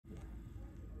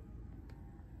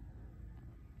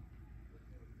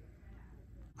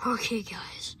Okay,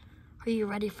 guys. Are you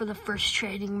ready for the first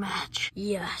training match?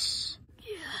 Yes.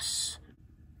 Yes.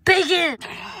 Begin!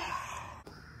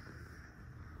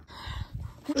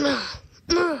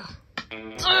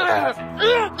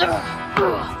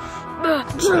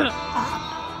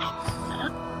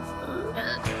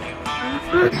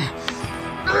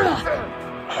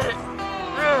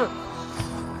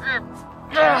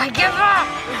 I give up!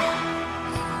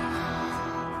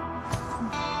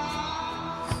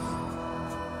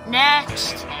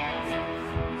 Next!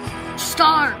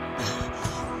 Start!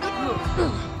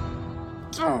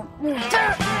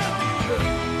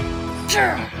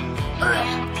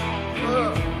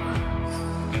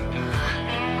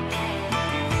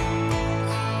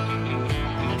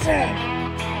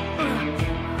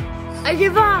 I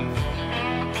give up!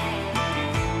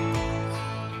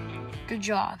 Good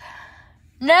job.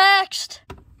 Next!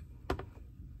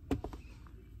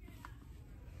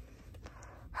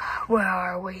 Where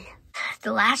are we?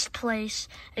 The last place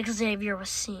Xavier was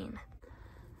seen.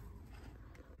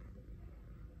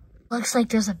 Looks like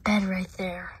there's a bed right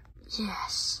there.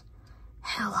 Yes.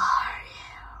 Who are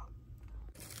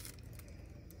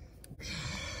you?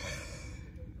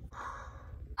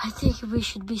 I think we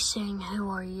should be saying, who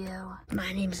are you?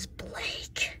 My name's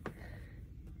Blake.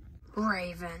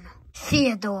 Raven.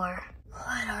 Theodore.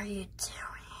 What are you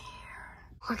doing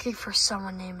here? Looking for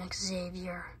someone named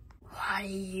Xavier. Why do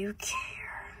you care?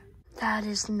 That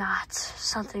is not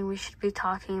something we should be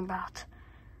talking about.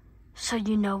 So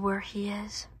you know where he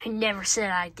is? I never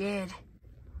said I did.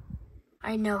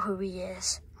 I know who he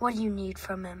is. What do you need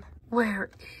from him? Where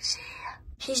is he?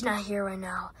 He's not here right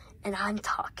now, and I'm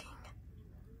talking.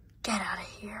 Get out of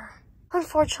here.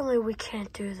 Unfortunately, we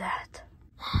can't do that.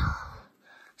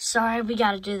 Sorry, we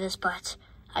gotta do this, but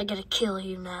I gotta kill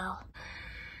you now.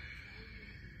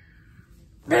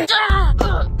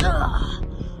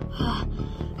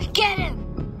 Get him!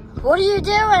 What are you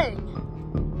doing?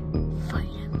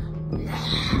 Fight him.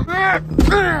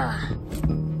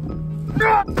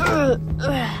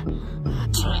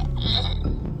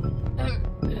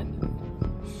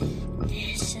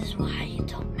 This is why you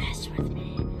don't mess with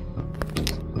me.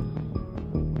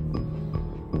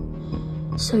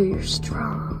 So you're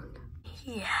strong.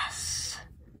 Yes.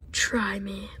 Try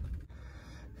me.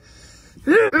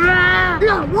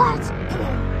 No, what?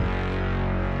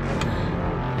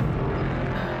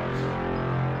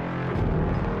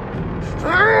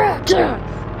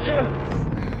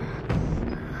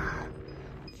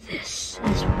 This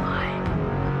is why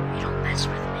you don't mess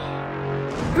with me.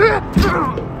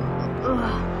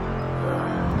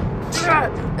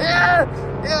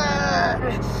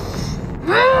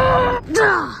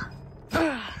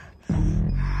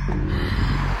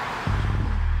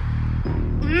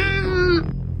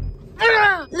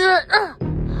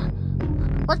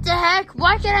 What the heck?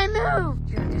 Why can't I move?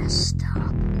 You're gonna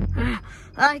stop.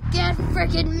 I can't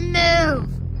freaking move.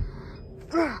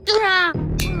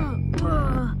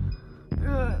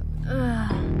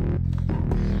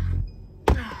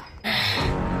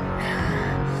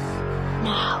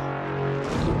 Now,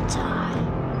 you die.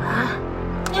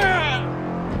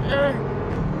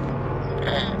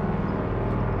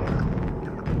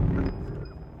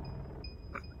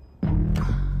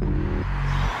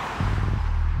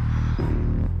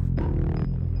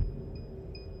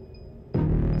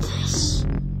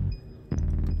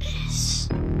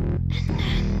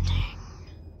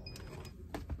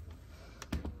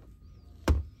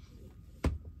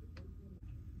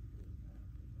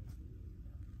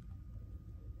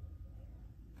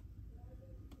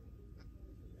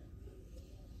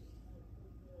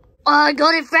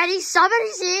 Golden Freddy,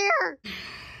 somebody's here!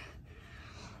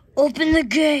 Open the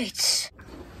gates.